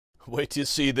Wait till you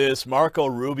see this. Marco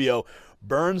Rubio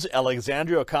burns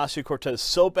Alexandria Ocasio-Cortez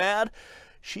so bad,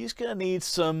 she's going to need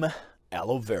some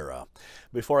aloe vera.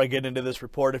 Before I get into this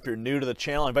report, if you're new to the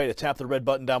channel, I invite you to tap the red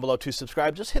button down below to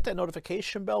subscribe. Just hit that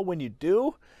notification bell when you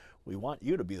do. We want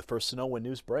you to be the first to know when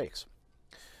news breaks.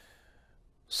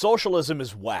 Socialism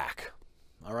is whack,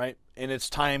 all right? And it's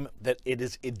time that it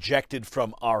is ejected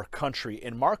from our country.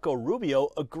 And Marco Rubio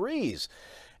agrees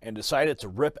and decided to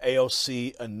rip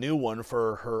AOC a new one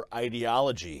for her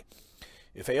ideology.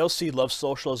 If AOC loves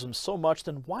socialism so much,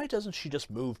 then why doesn't she just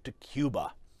move to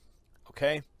Cuba?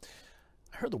 Okay?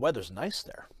 I heard the weather's nice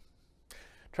there.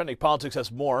 Trending Politics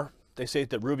has more. They say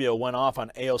that Rubio went off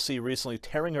on AOC recently,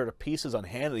 tearing her to pieces on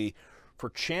Hannity for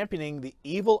championing the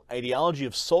evil ideology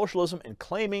of socialism and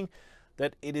claiming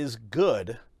that it is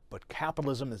good, but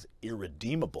capitalism is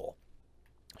irredeemable.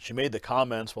 She made the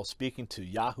comments while speaking to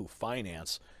Yahoo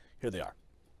Finance. Here they are.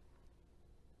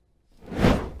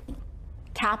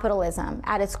 Capitalism,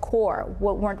 at its core,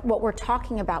 what we're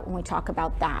talking about when we talk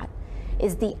about that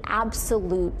is the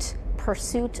absolute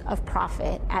pursuit of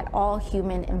profit at all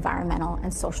human, environmental,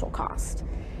 and social cost.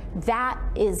 That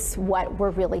is what we're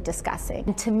really discussing.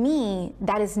 And to me,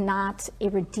 that is not a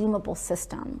redeemable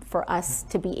system for us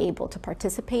to be able to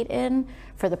participate in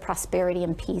for the prosperity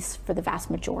and peace for the vast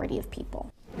majority of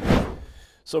people.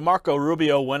 So Marco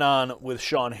Rubio went on with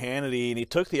Sean Hannity, and he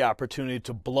took the opportunity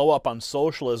to blow up on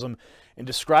socialism and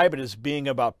describe it as being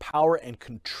about power and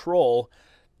control,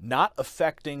 not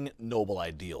affecting noble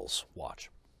ideals. Watch.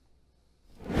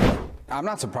 I'm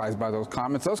not surprised by those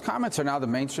comments. Those comments are now the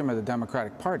mainstream of the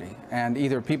Democratic Party. And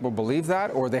either people believe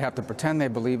that or they have to pretend they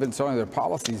believe it, and certainly their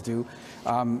policies do.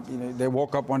 They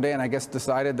woke up one day and I guess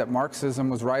decided that Marxism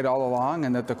was right all along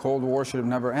and that the Cold War should have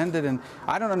never ended. And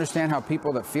I don't understand how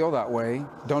people that feel that way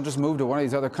don't just move to one of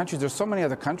these other countries. There's so many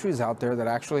other countries out there that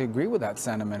actually agree with that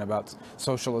sentiment about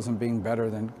socialism being better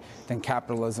than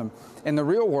capitalism. In the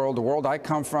real world, the world I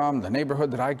come from, the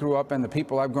neighborhood that I grew up in, the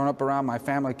people I've grown up around, my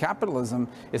family, capitalism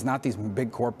is not these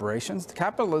big corporations.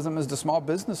 Capitalism is the small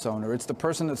business owner. It's the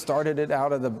person that started it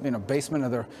out of the basement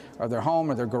of their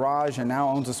home or their garage and now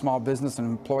owns a small business and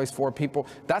employs 4 people.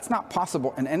 That's not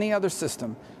possible in any other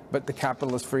system but the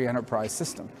capitalist free enterprise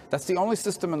system. That's the only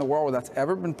system in the world where that's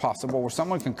ever been possible, where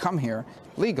someone can come here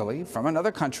legally from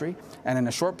another country and in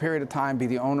a short period of time be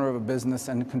the owner of a business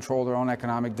and control their own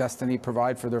economic destiny,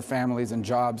 provide for their families and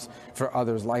jobs for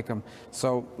others like them.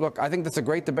 So look, I think that's a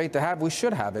great debate to have. We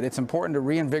should have it. It's important to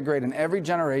reinvigorate in every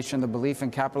generation the belief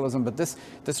in capitalism, but this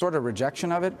sort of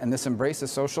rejection of it and this embrace of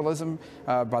socialism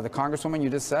by the Congresswoman you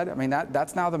just said, I mean,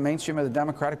 that's now the mainstream of the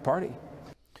Democratic Party.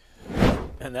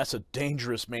 And that's a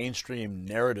dangerous mainstream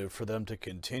narrative for them to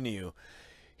continue.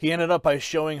 He ended up by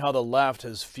showing how the left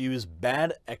has fused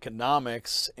bad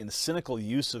economics and cynical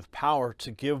use of power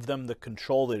to give them the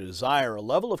control they desire, a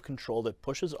level of control that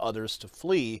pushes others to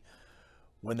flee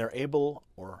when they're able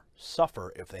or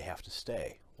suffer if they have to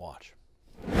stay. Watch.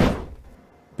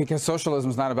 Because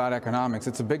socialism is not about economics.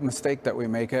 It's a big mistake that we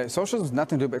make. Socialism has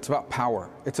nothing to do, it's about power.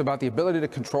 It's about the ability to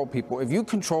control people. If you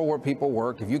control where people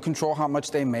work, if you control how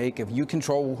much they make, if you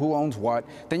control who owns what,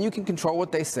 then you can control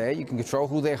what they say, you can control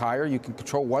who they hire, you can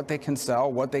control what they can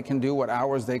sell, what they can do, what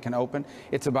hours they can open.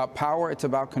 It's about power, it's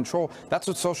about control. That's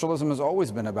what socialism has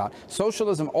always been about.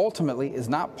 Socialism ultimately is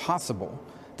not possible.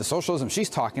 The socialism she's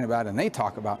talking about and they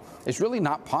talk about is really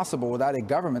not possible without a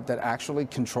government that actually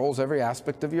controls every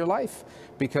aspect of your life.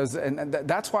 Because, and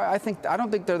that's why I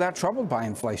don't think they're that troubled by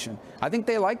inflation. I think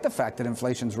they like the fact that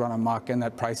inflation's run amok and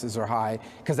that prices are high,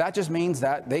 because that just means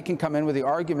that they can come in with the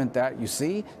argument that, you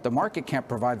see, the market can't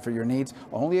provide for your needs,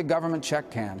 only a government check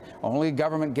can, only a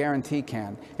government guarantee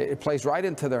can. It plays right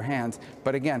into their hands.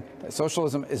 But again,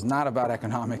 socialism is not about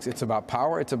economics. It's about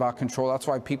power, it's about control. That's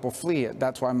why people flee it.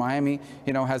 That's why Miami,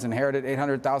 has inherited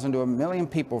 800,000 to 1 million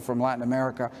people from Latin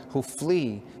America who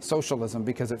flee socialism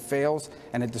because it fails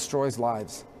and it destroys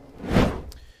lives.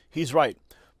 He's right,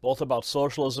 both about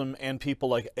socialism and people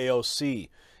like AOC.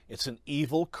 It's an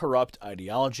evil, corrupt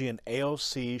ideology, and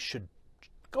AOC should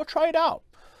go try it out.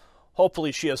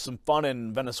 Hopefully she has some fun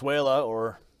in Venezuela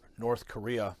or North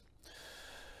Korea.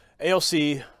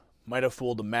 AOC might have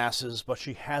fooled the masses, but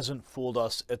she hasn't fooled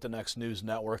us at the Next News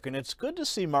Network, and it's good to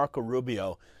see Marco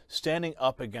Rubio standing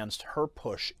up against her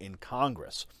push in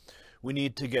Congress. We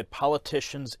need to get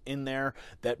politicians in there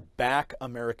that back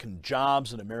American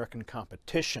jobs and American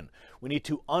competition. We need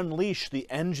to unleash the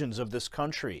engines of this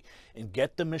country and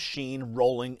get the machine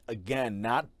rolling again,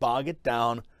 not bog it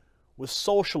down with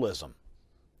socialism.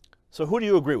 So who do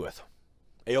you agree with?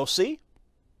 AOC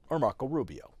or Marco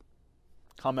Rubio?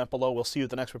 Comment below. We'll see you at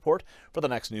the next report. For the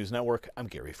Next News Network, I'm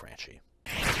Gary Franchi.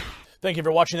 Thank you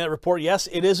for watching that report. Yes,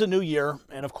 it is a new year,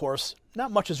 and of course, not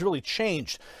much has really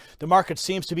changed. The market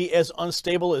seems to be as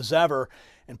unstable as ever,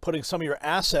 and putting some of your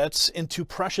assets into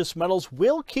precious metals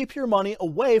will keep your money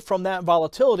away from that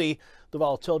volatility, the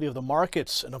volatility of the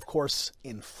markets, and of course,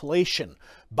 inflation,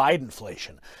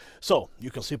 Bidenflation. So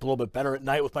you can sleep a little bit better at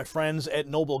night with my friends at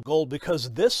Noble Gold,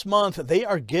 because this month they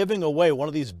are giving away one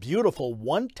of these beautiful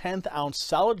 1/10 ounce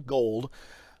solid gold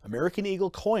American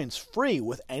Eagle coins free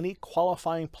with any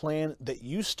qualifying plan that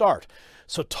you start.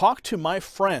 So talk to my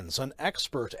friends, an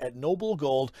expert at Noble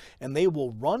Gold, and they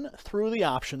will run through the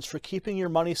options for keeping your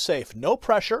money safe. No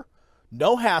pressure,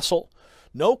 no hassle,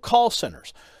 no call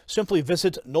centers. Simply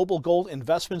visit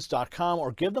noblegoldinvestments.com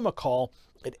or give them a call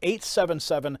at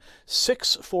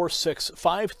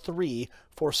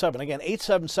 877-646-5347. Again,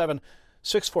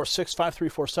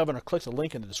 877-646-5347, or click the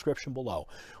link in the description below.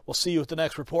 We'll see you at the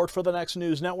next report for the Next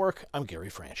News Network. I'm Gary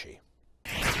Franchi.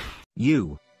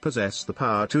 You possess the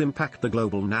power to impact the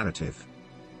global narrative.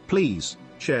 Please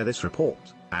share this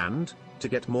report, and to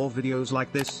get more videos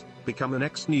like this, become a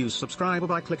Next News subscriber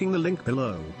by clicking the link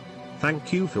below.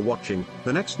 Thank you for watching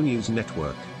the Next News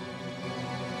Network.